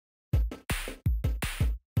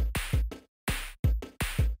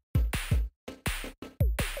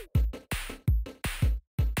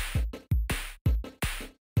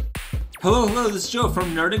Hello, this is Joe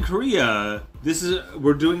from Nerd in Korea.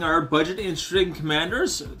 We're doing our budget interesting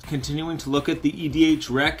commanders, continuing to look at the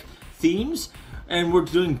EDH themes, and we're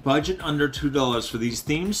doing budget under $2 for these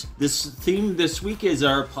themes. This theme this week is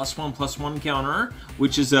our +1/+1 counter,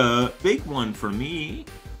 which is a big one for me.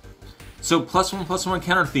 So +1/+1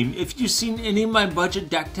 counter theme. If you've seen any of my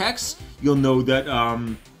budget deck techs, you'll know that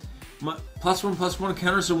my +1/+1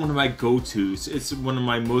 counters are one of my go-tos. It's one of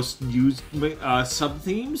my most used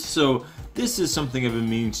sub-themes, so this is something I've been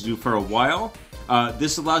meaning to do for a while.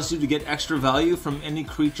 This allows you to get extra value from any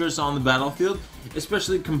creatures on the battlefield,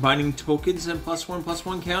 especially combining tokens and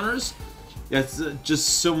 +1/+1 counters. That's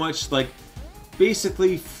just so much, like,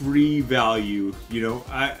 basically free value, you know?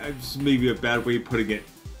 It's maybe a bad way of putting it.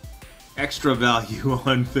 Extra value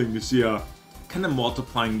on things, yeah. Kind of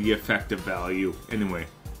multiplying the effective value, anyway.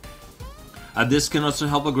 This can also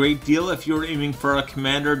help a great deal if you're aiming for a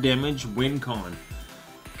commander damage win con.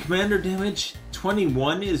 Commander damage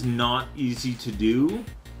 21 is not easy to do,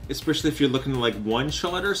 especially if you're looking to like one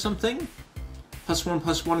shot or something.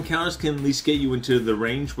 +1/+1 counters can at least get you into the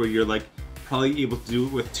range where you're like probably able to do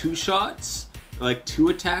it with 2 shots, like 2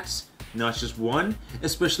 attacks, not just one.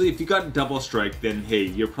 Especially if you got double strike, then hey,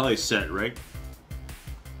 you're probably set, right?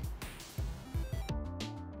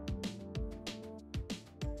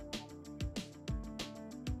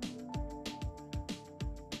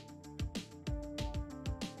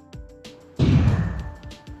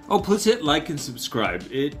 Oh, please hit like and subscribe.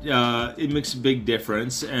 It makes a big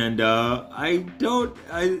difference, and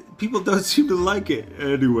people don't seem to like it.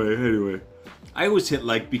 Anyway, I always hit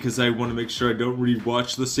like because I want to make sure I don't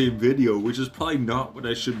rewatch the same video, which is probably not what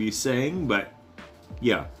I should be saying, but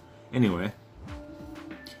yeah. Anyway,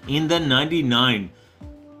 in the 99,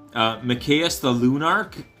 Machias the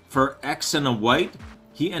Lunarch for X and a white.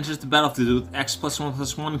 He enters the battlefield with X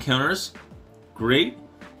 +1/+1 counters. Great.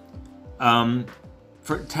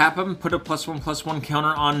 Tap him, put a +1/+1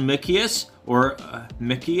 counter on Machias, or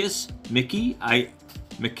Machias, I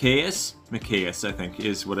think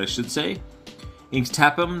is what I should say. You can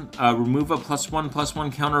tap him, remove a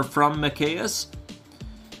 +1/+1 counter from Machias,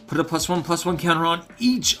 put a +1/+1 counter on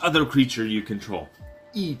each other creature you control.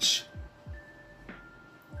 Each.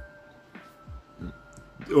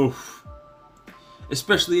 Oof.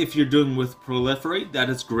 Especially if you're doing with proliferate, that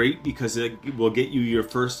is great because it will get you your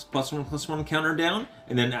first +1/+1 counter down,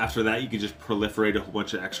 and then after that you can just proliferate a whole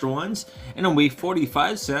bunch of extra ones. And away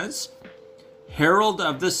 45 cents. Herald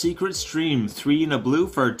of the Secret Stream, 3 and a blue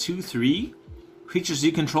for a 2/3. Creatures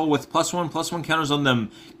you control with +1/+1 counters on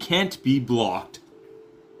them can't be blocked.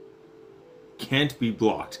 Can't be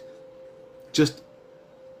blocked. Just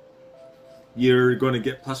you're going to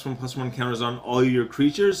get +1/+1 counters on all your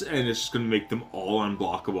creatures, and it's just going to make them all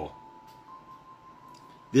unblockable.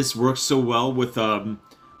 This works so well with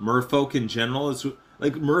merfolk in general. It's,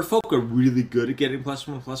 like, merfolk are really good at getting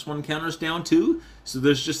 +1/+1 counters down too, so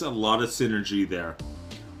there's just a lot of synergy there.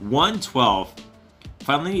 112.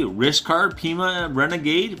 Finally, Rishkar Pima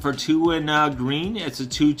Renegade for 2 and green. It's a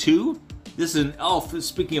 2/2. This is an elf.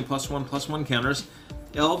 Speaking of +1/+1 counters,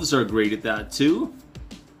 elves are great at that too.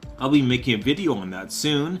 I'll be making a video on that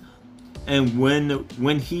soon. And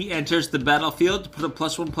when he enters the battlefield, put a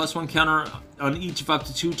 +1/+1 counter on each of up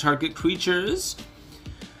to 2 target creatures.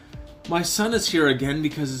 My son is here again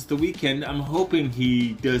because it's the weekend. I'm hoping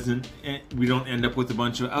we don't end up with a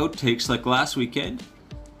bunch of outtakes like last weekend.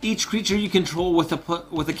 Each creature you control with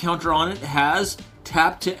a counter on it has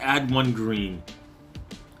tap to add 1 green.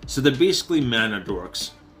 So they're basically mana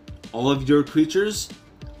dorks. All of your creatures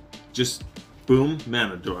just boom,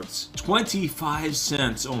 mana dorks. 25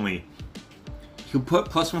 cents only. You put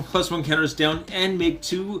 +1/+1 counters down and make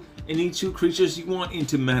any 2 creatures you want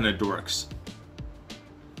into mana dorks.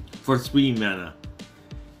 For 3 mana.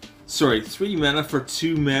 Sorry, 3 mana for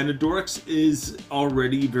 2 mana dorks is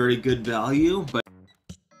already very good value, but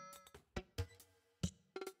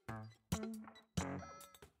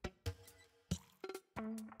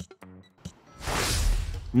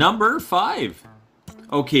Number 5.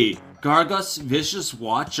 Okay. Gargus Vicious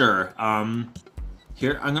Watcher.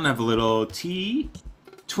 Here, I'm gonna have a little tea.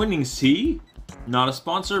 Twinnings tea. Not a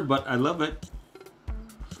sponsor, but I love it.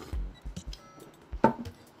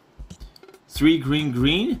 3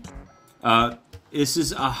 green. This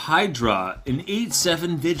is a Hydra. An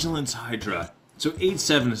 8/7 Vigilance Hydra. So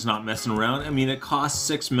 8/7 is not messing around. I mean, it costs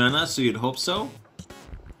 6 mana, so you'd hope so.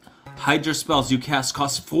 Hydra spells you cast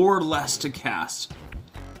cost 4 less to cast.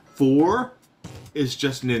 4? Is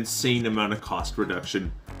just an insane amount of cost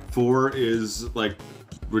reduction. 4 is, like,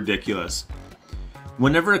 ridiculous.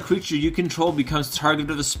 Whenever a creature you control becomes target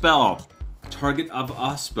of a spell,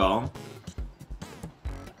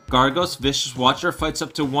 Gargos, Vicious Watcher, fights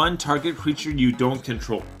up to 1 target creature you don't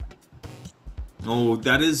control. Oh,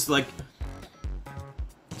 that is like...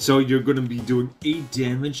 So you're going to be doing 8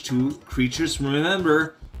 damage to creatures.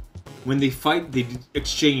 Remember, when they fight, they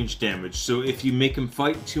exchange damage. So if you make them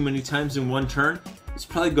fight too many times in one turn, it's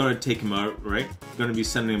probably going to take him out, right? You're going to be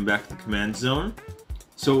sending him back to the command zone.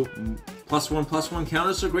 So +1/+1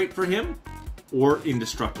 counters are great for him, or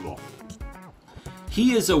indestructible.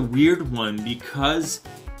 He is a weird one because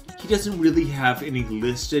he doesn't really have any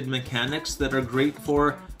listed mechanics that are great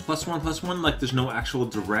for +1/+1, like there's no actual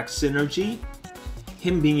direct synergy.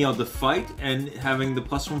 Him being able to fight and having the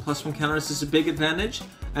 +1/+1 counters is a big advantage,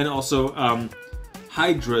 and also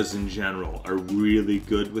Hydras in general are really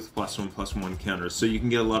good with +1/+1 counters, so you can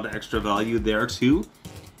get a lot of extra value there too.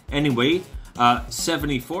 Anyway,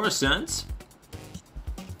 74 cents.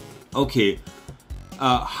 Okay,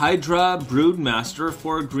 Hydra Broodmaster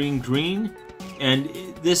for green, and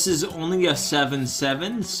this is only a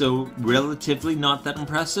 7/7, so relatively not that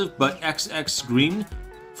impressive, but XX green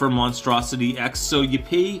for Monstrosity X. So you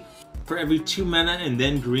pay for every 2 mana and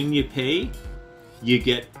then green you pay, you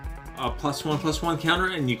get a +1/+1 counter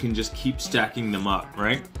and you can just keep stacking them up,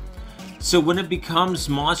 right? So when it becomes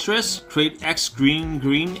monstrous, create X green,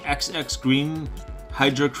 XX green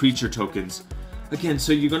Hydra creature tokens. Again,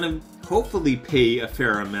 so you're gonna hopefully pay a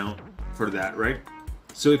fair amount for that, right?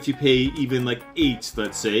 So if you pay even like 8,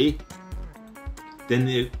 let's say, then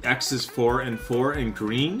the X is 4 and 4 and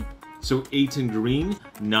green. So 8 and green,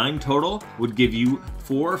 9 total would give you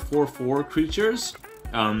 4/4/4 creatures.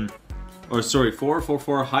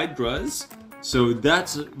 4/4/4 Hydras. So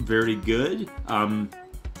that's very good.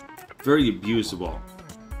 Very abusable.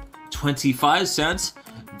 25 cents.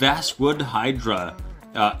 Vastwood Hydra.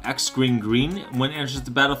 X green. When it enters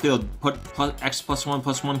the battlefield, put X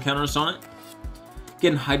 +1/+1 counters on it.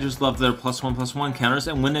 Again, Hydras love their +1/+1 counters,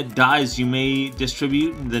 and when it dies, you may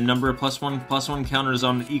distribute the number of +1/+1 counters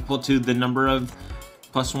on equal to the number of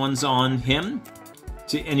 +1s on him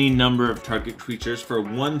to any number of target creatures for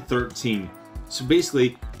 113. So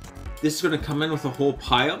basically, this is going to come in with a whole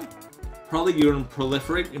pile. Probably you're going to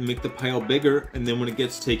proliferate and make the pile bigger, and then when it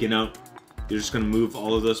gets taken out, you're just going to move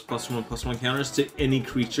all of those +1/+1 counters to any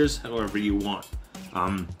creatures however you want.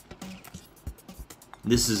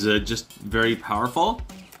 This is just very powerful.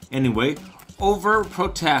 Anyway,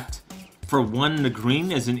 Overprotect for 1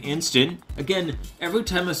 green as an instant. Again, every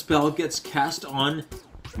time a spell gets cast on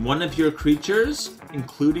one of your creatures,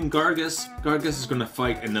 including Gargos, Gargos is going to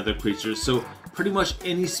fight another creature. So pretty much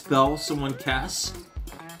any spell someone casts,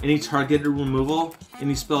 any targeted removal,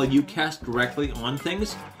 any spell you cast directly on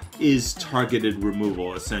things is targeted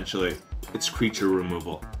removal, essentially. It's creature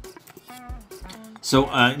removal.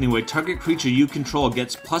 So anyway, target creature you control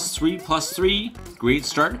gets +3/+3, great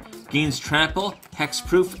start, gains trample,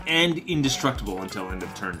 hexproof, and indestructible until end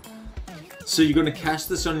of turn. So you're going to cast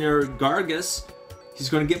this on your Gargos, he's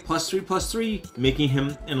going to get +3/+3, making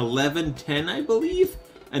him an 11/10, I believe,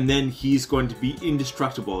 and then he's going to be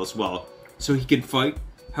indestructible as well. So he can fight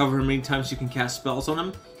however many times you can cast spells on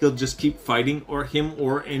him, he'll just keep fighting, or him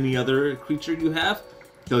or any other creature you have,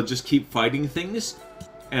 he'll just keep fighting things,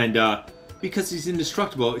 and because he's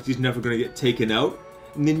indestructible, he's never going to get taken out,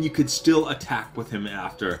 and then you could still attack with him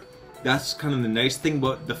after. That's kind of the nice thing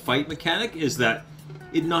about the fight mechanic, is that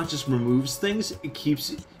it not just removes things, it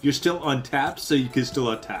keeps... You're still untapped, so you can still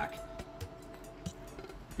attack.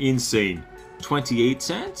 Insane. 28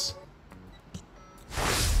 cents?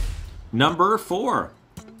 Number 4.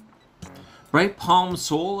 Bright Palm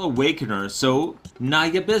Soul Awakener. So,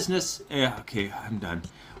 Naya business. Okay, I'm done.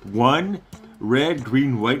 1 red,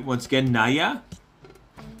 green, white, once again, Naya.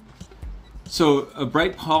 So, a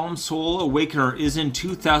Bright Palm Soul Awakener is in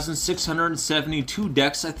 2,672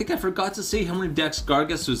 decks. I think I forgot to say how many decks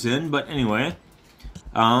Gargos was in, but anyway.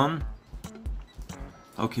 Okay,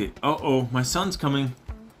 uh-oh, my son's coming.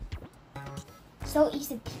 So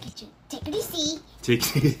easy, Pikachu. Take it easy.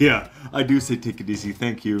 Yeah, I do say take it easy.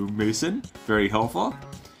 Thank you, Mason. Very helpful.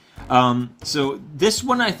 So this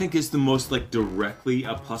one I think is the most like directly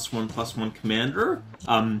a +1/+1 commander.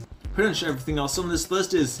 Pretty much everything else on this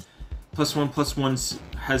list is +1/+1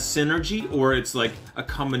 has synergy, or it's like a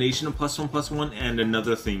combination of +1/+1 and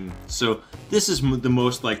another theme. So this is the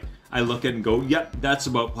most like I look at and go, yep, that's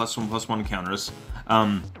about +1/+1 counters.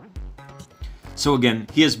 So again,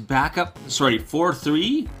 he has backup,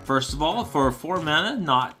 4/3, first of all, for 4 mana,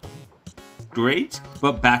 not great,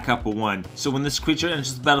 but backup a 1. So when this creature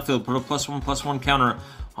enters the battlefield, put a +1/+1 counter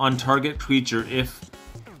on target creature. If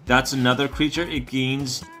that's another creature, it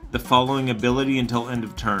gains the following ability until end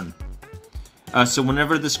of turn. So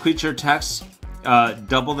whenever this creature attacks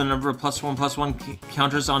double the number of +1/+1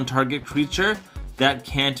 counters on target creature that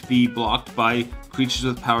can't be blocked by creatures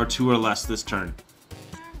with power 2 or less this turn.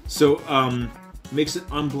 So, makes it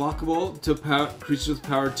unblockable to creatures with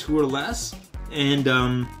power 2 or less, and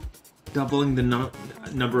doubling the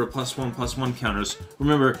number of +1/+1 counters.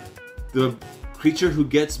 Remember, the creature who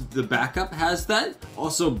gets the backup has that.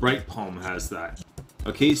 Also, Bright Palm has that.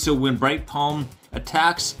 Okay, so when Bright Palm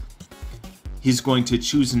attacks, he's going to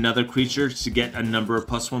choose another creature to get a number of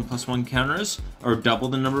 +1/+1 counters, or double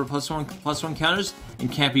the number of +1/+1 counters,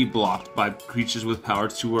 and can't be blocked by creatures with power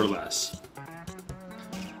 2 or less.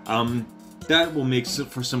 That will make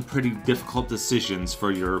for some pretty difficult decisions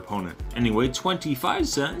for your opponent. Anyway, 25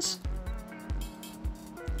 cents.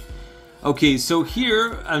 Okay, so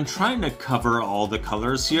here, I'm trying to cover all the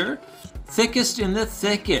colors here. Thickest in the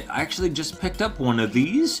Thicket. I actually just picked up one of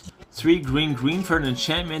these. 3 green for an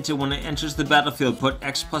enchantment, and when it enters the battlefield, put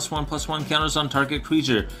X +1/+1 counters on target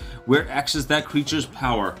creature, where X is that creature's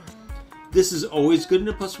power. This is always good in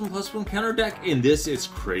a +1/+1 counter deck. In this, it's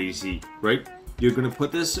crazy, right? You're gonna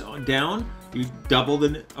put this down, you double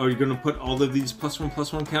or you're gonna put all of these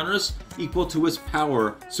 +1/+1 counters equal to its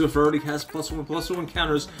power. So if it already has +1/+1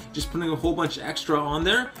 counters, just putting a whole bunch extra on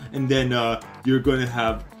there, and then you're gonna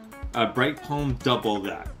have Bright Palm double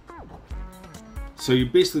that. So you're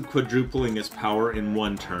basically quadrupling its power in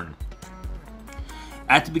one turn.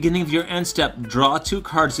 At the beginning of your end step, draw 2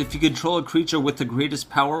 cards if you control a creature with the greatest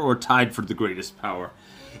power or tied for the greatest power.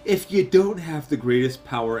 If you don't have the greatest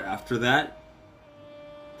power after that,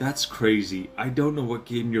 that's crazy. I don't know what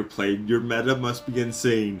game you're playing. Your meta must be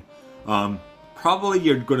insane. Probably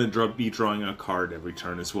you're going to be drawing a card every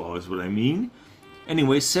turn as well, is what I mean.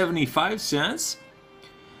 Anyway, 75 cents.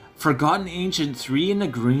 Forgotten Ancient, 3 and a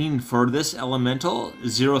green for this elemental,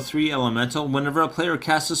 0/3 elemental. Whenever a player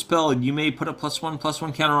casts a spell, you may put a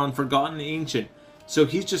 +1/+1 counter on Forgotten Ancient. So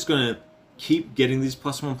he's just going to keep getting these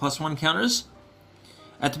 +1/+1 counters.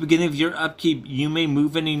 At the beginning of your upkeep, you may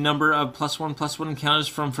move any number of +1/+1 counters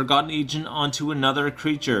from Forgotten Agent onto another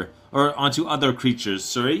creature, or onto other creatures,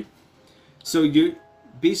 sorry. So you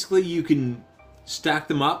basically you can stack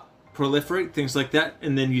them up, proliferate, things like that,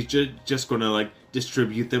 and then you're just going to like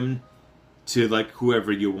distribute them to like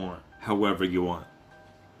whoever you want, however you want.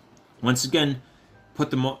 Once again,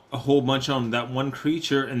 put them a whole bunch on that one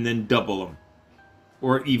creature and then double them,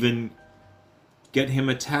 or even get him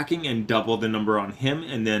attacking and double the number on him,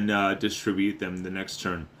 and then distribute them the next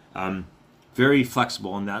turn. Very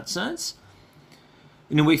flexible in that sense.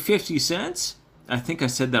 Anyway, 50 cents. I think I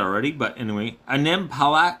said that already, but anyway. Anem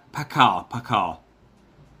Pakal.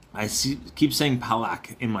 I keep saying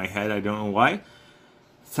Palak in my head, I don't know why.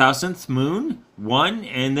 1000th Moon, 1,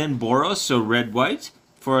 and then Boros, so red-white.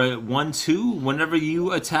 For a 1/2, whenever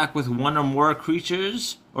you attack with 1 or more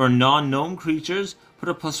creatures, or non-gnome creatures, put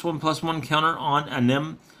a +1/+1 counter on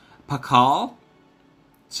Anem Pakal.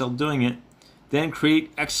 Still doing it. Then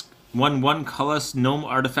create X11 colorless gnome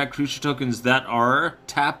artifact creature tokens that are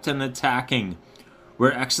tapped and attacking,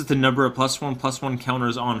 where X is the number of +1/+1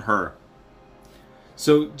 counters on her.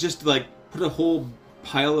 So just like put a whole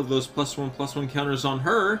pile of those +1/+1 counters on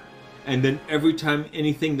her, and then every time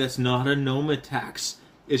anything that's not a gnome attacks,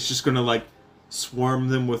 it's just gonna like swarm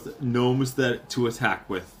them with gnomes to attack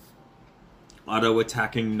with.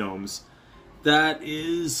 Auto-attacking gnomes. That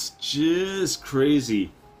is just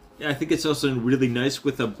crazy. I think it's also really nice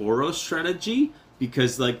with a Boros strategy,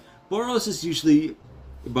 because like Boros is usually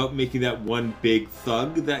about making that one big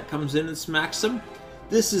thug that comes in and smacks them.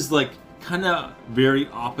 This is like kind of very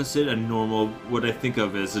opposite a normal, what I think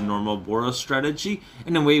of as a normal Boros strategy.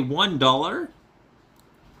 Anyway, $1.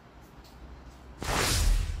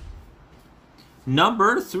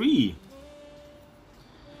 Number 3.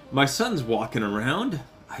 My son's walking around.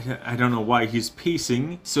 I don't know why he's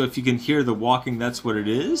pacing, so if you can hear the walking, that's what it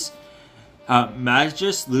is.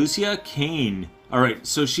 Magus Lucia Kane. Alright,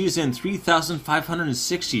 so she's in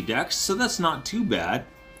 3,560 decks, so that's not too bad.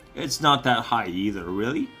 It's not that high either,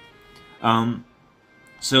 really.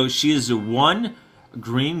 So she is a 1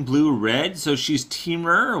 green, blue, red, so she's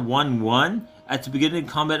Teamer, 1/1. At the beginning of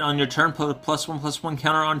combat on your turn, put a +1/+1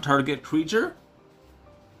 counter on target creature.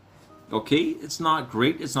 Okay, it's not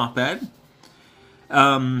great, it's not bad.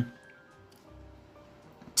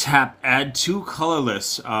 Tap, add 2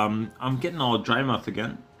 colorless. I'm getting all dry mouth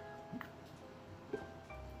again.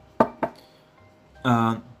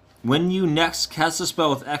 When you next cast a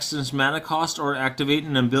spell with X in its mana cost, or activate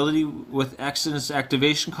an ability with X in its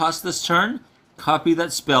activation cost this turn, copy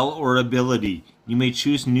that spell or ability. You may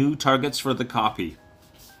choose new targets for the copy.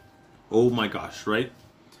 Oh my gosh, right?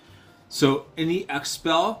 So any X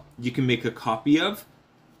spell you can make a copy of,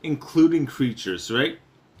 including creatures, right?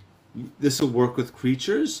 This will work with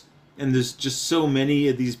creatures, and there's just so many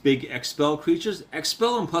of these big Expel creatures.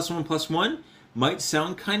 Expel and +1/+1 might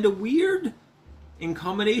sound kind of weird in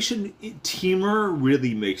combination. Teamer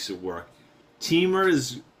really makes it work. Teamer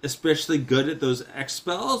is especially good at those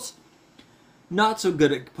Expels. Not so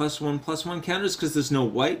good at +1/+1 counters because there's no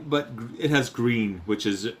white, but it has green, which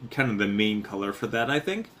is kind of the main color for that, I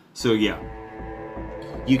think. So yeah,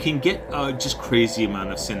 you can get just crazy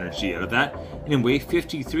amount of synergy out of that. Anyway,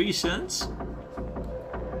 53 cents.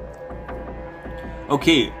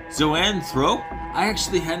 Okay, Zoanthrope. I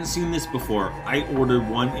actually hadn't seen this before. I ordered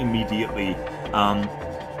one immediately.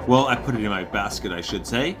 Well, I put it in my basket, I should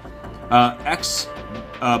say. X,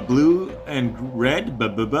 blue and red.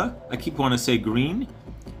 I keep wanting to say green.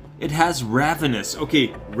 It has Ravenous.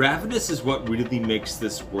 Okay, Ravenous is what really makes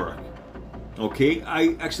this work. Okay,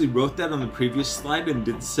 I actually wrote that on the previous slide and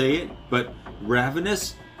didn't say it, but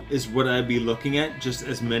Ravenous is what I'd be looking at, just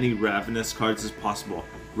as many Ravenous cards as possible.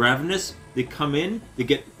 Ravenous, they come in, they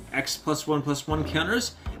get X +1/+1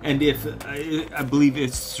 counters, and if, I believe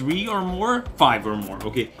it's 3 or more, 5 or more.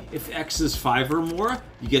 Okay, if X is 5 or more,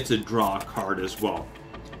 you get to draw a card as well.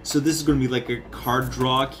 So this is going to be like a card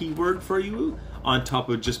draw keyword for you, on top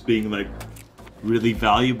of just being like really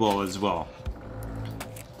valuable as well.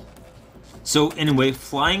 So anyway,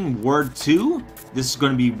 Flying Ward 2, this is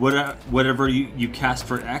going to be whatever you cast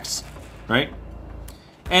for X, right?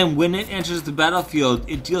 And when it enters the battlefield,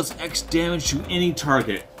 it deals X damage to any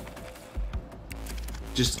target.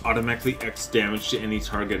 Just automatically X damage to any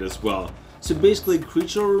target as well. So basically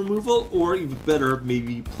creature removal, or even better,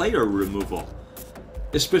 maybe player removal.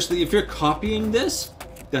 Especially if you're copying this,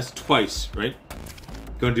 that's twice, right?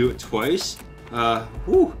 Gonna do it twice.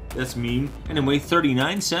 Whew, that's mean. Anyway,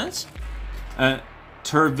 39 cents.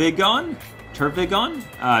 Turvigon?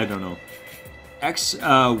 I don't know. X,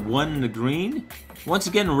 1 in the green. Once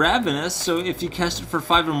again, Ravenous, so if you cast it for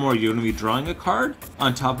 5 or more, you're going to be drawing a card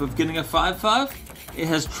on top of getting a 5/5. It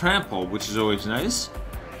has Trample, which is always nice.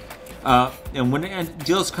 And when it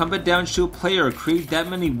deals combat damage to a player, create that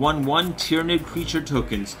many 1/1 Tyrannid creature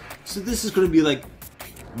tokens. So this is going to be like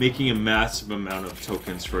making a massive amount of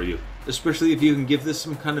tokens for you. Especially if you can give this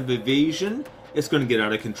some kind of evasion, it's going to get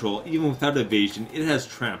out of control. Even without evasion, it has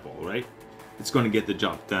Trample, right? It's going to get the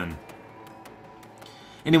job done.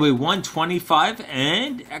 Anyway, 125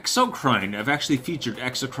 and Exocrine. I've actually featured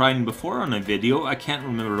Exocrine before on a video. I can't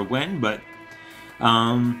remember when, but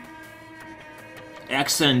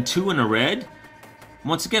X and 2 in a red.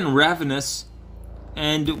 Once again, Ravenous.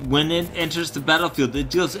 And when it enters the battlefield,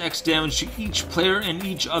 it deals X damage to each player and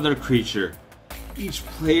each other creature. Each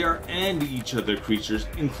player and each other creatures,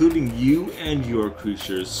 including you and your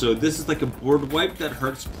creatures. So this is like a board wipe that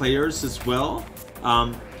hurts players as well.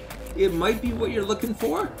 It might be what you're looking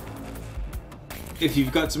for. If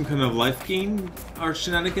you've got some kind of life gain or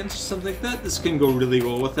shenanigans or something like that, this can go really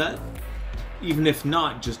well with that. Even if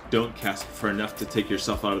not, just don't cast for enough to take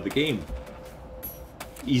yourself out of the game.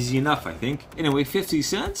 Easy enough, I think. Anyway, 50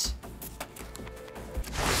 cents.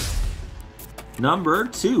 Number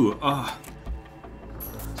 2. Oh.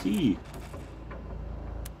 T.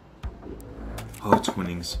 Oh,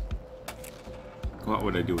 Twinnings. What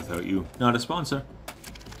would I do without you? Not a sponsor.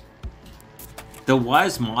 The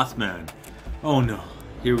Wise Mothman. Oh no.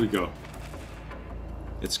 Here we go.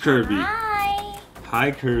 It's Kirby. Hi.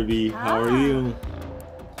 Hi, Kirby. How are you?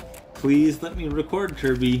 Please let me record,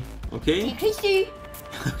 Kirby. Okay? Christy.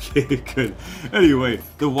 Okay, good. Anyway,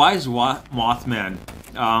 the Wise Mothman.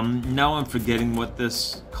 Now I'm forgetting what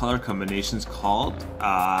this color combination's called.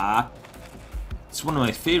 It's one of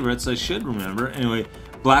my favorites. I should remember. Anyway,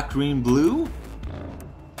 black, green, blue.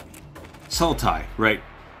 Sultai, right.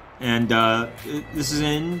 And this is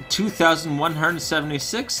in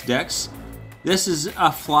 2,176 decks. This is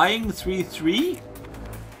a flying 3/3.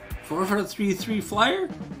 4 for a 3/3 flyer.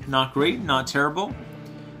 Not great, not terrible.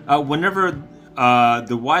 Whenever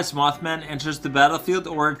the Wise Mothman enters the battlefield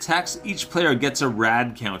or attacks, each player gets a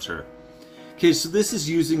rad counter. Okay, so this is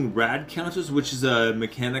using rad counters, which is a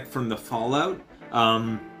mechanic from the Fallout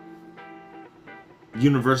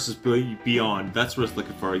Universes Beyond. That's what I was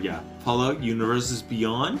looking for, yeah. Fallout Universes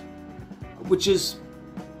Beyond, which is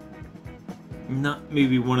not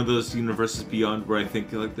maybe one of those Universes Beyond where I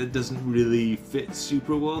think like that doesn't really fit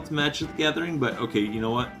super well with Magic the Gathering, but okay, you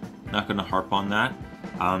know what? Not gonna harp on that.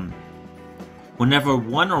 Whenever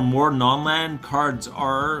 1 or more non-land cards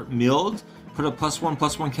are milled, put a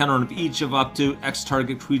 +1/+1 counter on each of up to X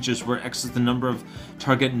target creatures, where X is the number of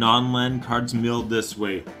target non-land cards milled this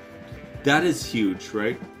way. That is huge,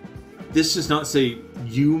 right? This does not say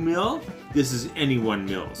you mill, this is anyone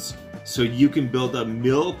mills. So you can build a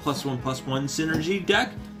mill +1/+1 synergy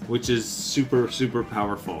deck, which is super, super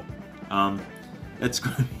powerful. That's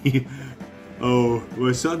going to be... Oh,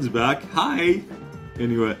 my son's back. Hi!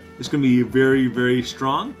 Anyway, it's going to be very, very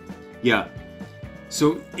strong. Yeah.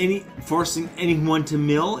 So forcing anyone to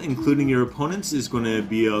mill, including your opponents, is going to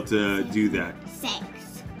be able to do that.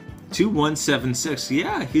 2176.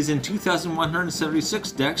 Yeah, he's in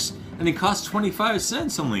 2,176 decks, and he costs 25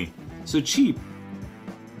 cents only. So cheap.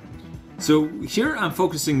 So here I'm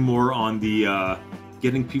focusing more on the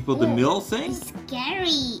getting people to mill thing. It's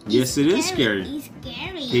scary. Yes, it is scary. It's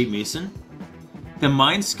scary. Kate Mason. The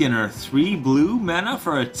Mind Skinner, 3 blue mana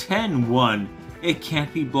for a 10/1. It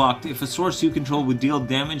can't be blocked. If a source you control would deal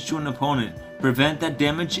damage to an opponent, prevent that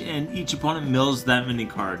damage, and each opponent mills that many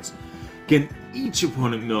cards. Again, each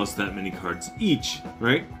opponent mills that many cards. Each,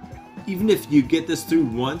 right? Even if you get this through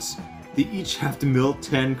once, they each have to mill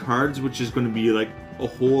 10 cards, which is going to be like a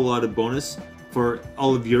whole lot of bonus for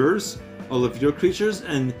all of your creatures.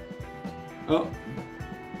 And am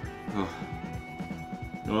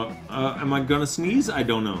I gonna sneeze? I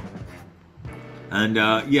don't know. And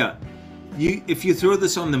yeah, if you throw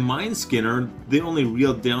this on the Mind Skinner, the only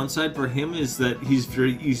real downside for him is that he's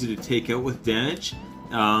very easy to take out with damage.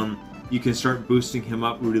 You can start boosting him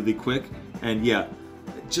up really quick, and yeah,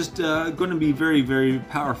 just going to be very, very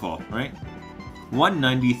powerful, right?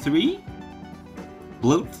 193.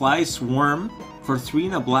 Bloatfly Swarm for 3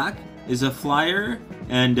 and a black is a flyer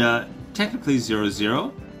and technically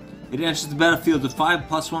 0/0. It enters the battlefield with 5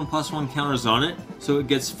 +1/+1 counters on it, so it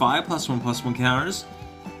gets 5 +1/+1 counters.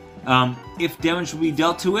 If damage will be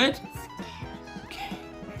dealt to it, okay,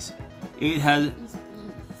 it has.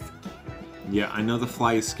 Yeah, I know the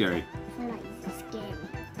fly is scary.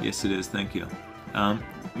 Yes, it is. Thank you,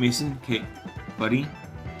 Mason. Okay, buddy.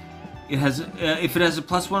 It has if it has a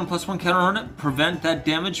 +1/+1 counter on it, prevent that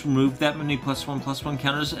damage, remove that many +1/+1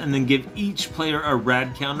 counters, and then give each player a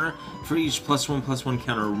rad counter for each +1/+1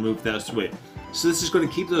 counter. Remove that away. So this is going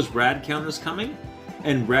to keep those rad counters coming,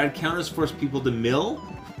 and rad counters force people to mill,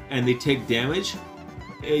 and they take damage.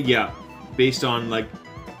 Yeah, based on like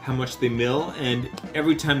how much they mill, and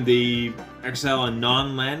every time they exile a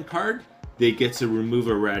non-land card, they get to remove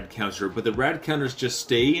a rad counter. But the rad counters just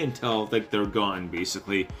stay until like they're gone,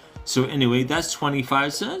 basically. So anyway, that's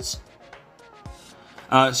 25 cents.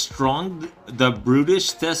 Strong the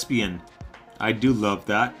Brutish Thespian. I do love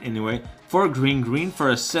that. Anyway, 4 green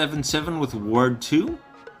for a 7/7 with Ward 2.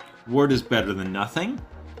 Ward is better than nothing.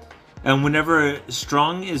 And whenever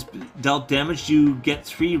Strong is dealt damage, you get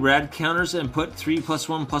 3 rad counters and put 3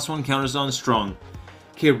 +1/+1 counters on Strong.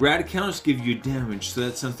 Okay, rad counters give you damage, so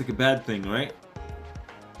that sounds like a bad thing, right?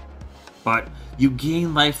 But you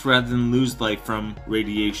gain life rather than lose life from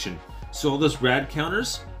radiation. So all those rad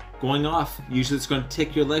counters going off, usually it's going to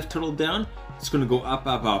take your life total down. It's going to go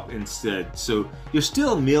up instead. So you're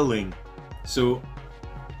still milling. So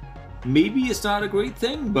maybe it's not a great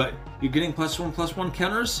thing, but you're getting +1/+1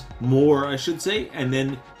 counters, more I should say, and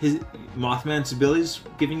then his Mothman's abilities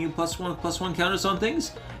giving you +1/+1 counters on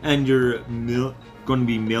things, and you're going to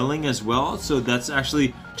be milling as well. So that's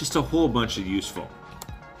actually just a whole bunch of useful.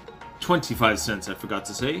 25 cents, I forgot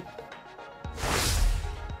to say.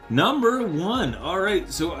 Number 1.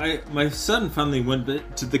 Alright, so my son finally went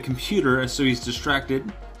to the computer, so he's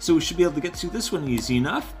distracted. So we should be able to get through this one easy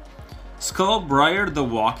enough. Skullbriar the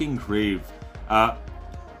Walking Grave.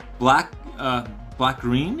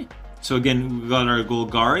 Black-green. So again, we got our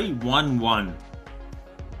Golgari, 1/1.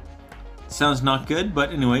 Sounds not good,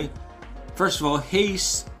 but anyway. First of all,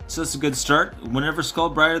 haste. So that's a good start. Whenever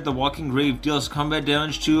Skullbriar the Walking Grave deals combat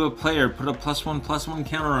damage to a player, put a +1/+1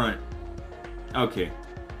 counter on it. Okay.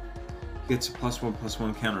 Gets a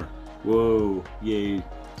 +1/+1 counter. Whoa, yay.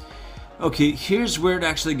 Okay, here's where it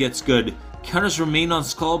actually gets good. Counters remain on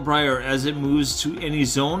Skullbriar as it moves to any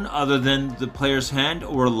zone other than the player's hand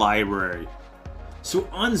or library. So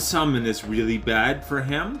Unsummon is really bad for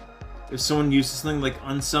him. If someone uses something like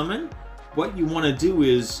Unsummon, what you want to do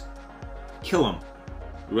is kill him.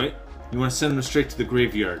 Right? You want to send him straight to the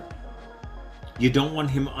graveyard. You don't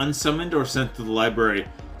want him unsummoned or sent to the library.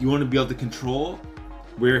 You want to be able to control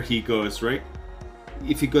where he goes, right?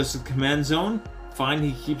 If he goes to the command zone, fine,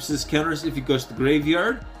 he keeps his counters. If he goes to the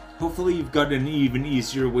graveyard, hopefully you've got an even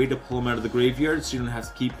easier way to pull him out of the graveyard so you don't have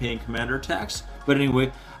to keep paying commander tax. But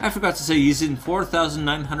anyway, I forgot to say he's in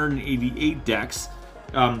 4,988 decks.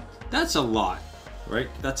 That's a lot, right?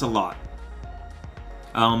 That's a lot.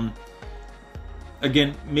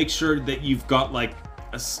 Again, make sure that you've got like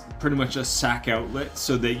pretty much a sack outlet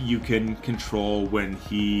so that you can control when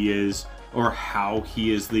he is, or how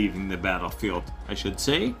he is leaving the battlefield, I should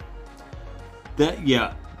say.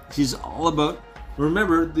 Yeah. She's all about...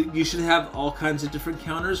 Remember, you should have all kinds of different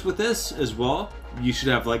counters with this as well. You should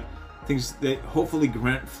have like things that hopefully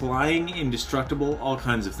grant flying, indestructible, all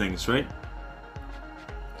kinds of things, right?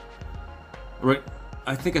 Right,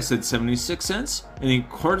 I think I said 76 cents. And then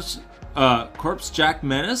Corpse Jack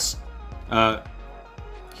Menace,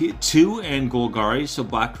 2 and Golgari, so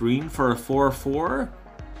black-green for a 4/4.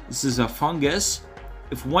 This is a fungus.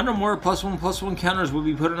 If one or more +1/+1 counters will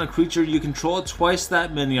be put on a creature you control, twice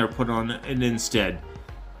that many are put on it instead.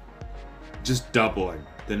 Just doubling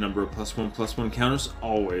the number of +1/+1 counters,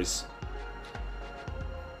 always.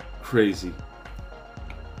 Crazy.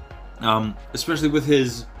 Especially with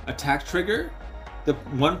his attack trigger. The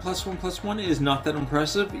 1+1/+1 is not that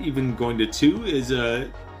impressive. Even going to 2 is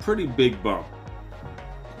a pretty big bump.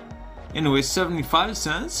 Anyway, 75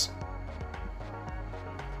 cents.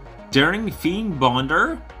 Daring Fiend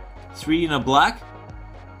Bonder, 3 and a black.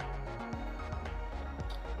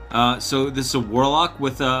 So this is a warlock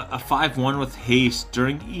with a 5/1 with haste.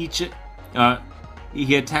 During each,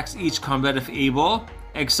 he attacks each combat if able.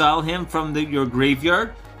 Exile him from your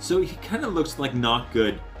graveyard. So he kind of looks like not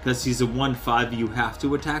good because he's a 1/5 you have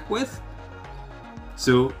to attack with.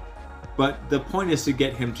 So, but the point is to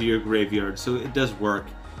get him to your graveyard, so it does work.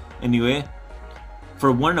 Anyway.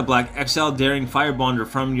 For 1 and a black, exile Daring Firebonder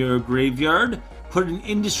from your graveyard. Put an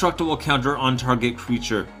indestructible counter on target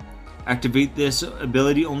creature. Activate this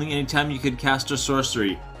ability only anytime you can cast a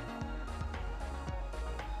sorcery.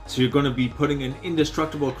 So you're going to be putting an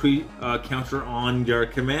indestructible counter on your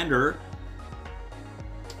commander.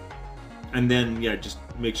 And then, yeah, just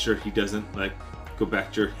make sure he doesn't like go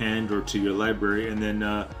back to your hand or to your library. And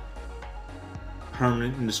then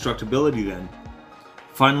permanent indestructibility then.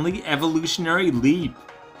 Finally, Evolutionary Leap.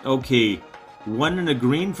 Okay, 1 and a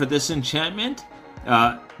green for this enchantment.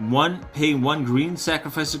 Pay 1 green,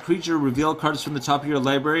 sacrifice a creature, reveal cards from the top of your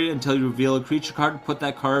library until you reveal a creature card. Put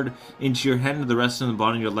that card into your hand and the rest in the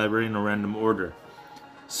bottom of your library in a random order.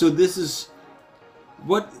 So this is...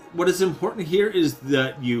 What is important here is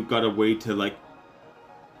that you got a way to like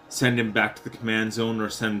send him back to the command zone or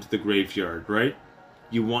send him to the graveyard, right?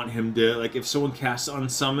 You want him to, like, if someone casts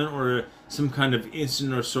Unsummon or some kind of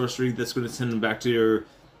instant or sorcery that's going to send him back to your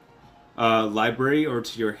library or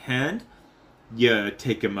to your hand, you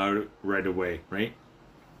take him out right away, right?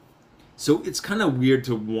 So it's kind of weird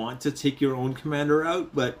to want to take your own commander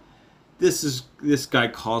out, but this guy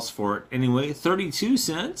calls for it. Anyway, 32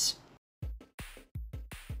 cents.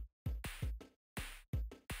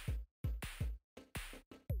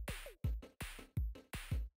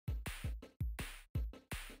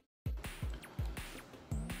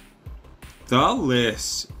 The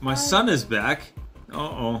list. My son is back.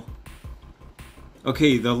 Uh-oh.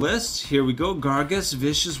 Okay, the list. Here we go. Gargus,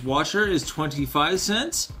 Vicious Watcher is 25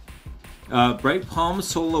 cents. Bright Palm,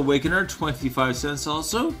 Soul Awakener, 25 cents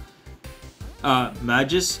also.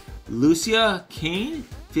 Magus, Lucia, Kane,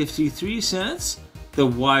 53 cents. The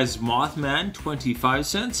Wise Mothman, 25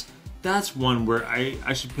 cents. That's one where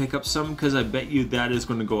I should pick up some because I bet you that is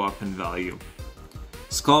going to go up in value.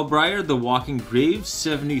 Skullbriar, The Walking Grave,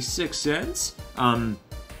 76 cents.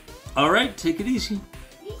 Alright, take it easy.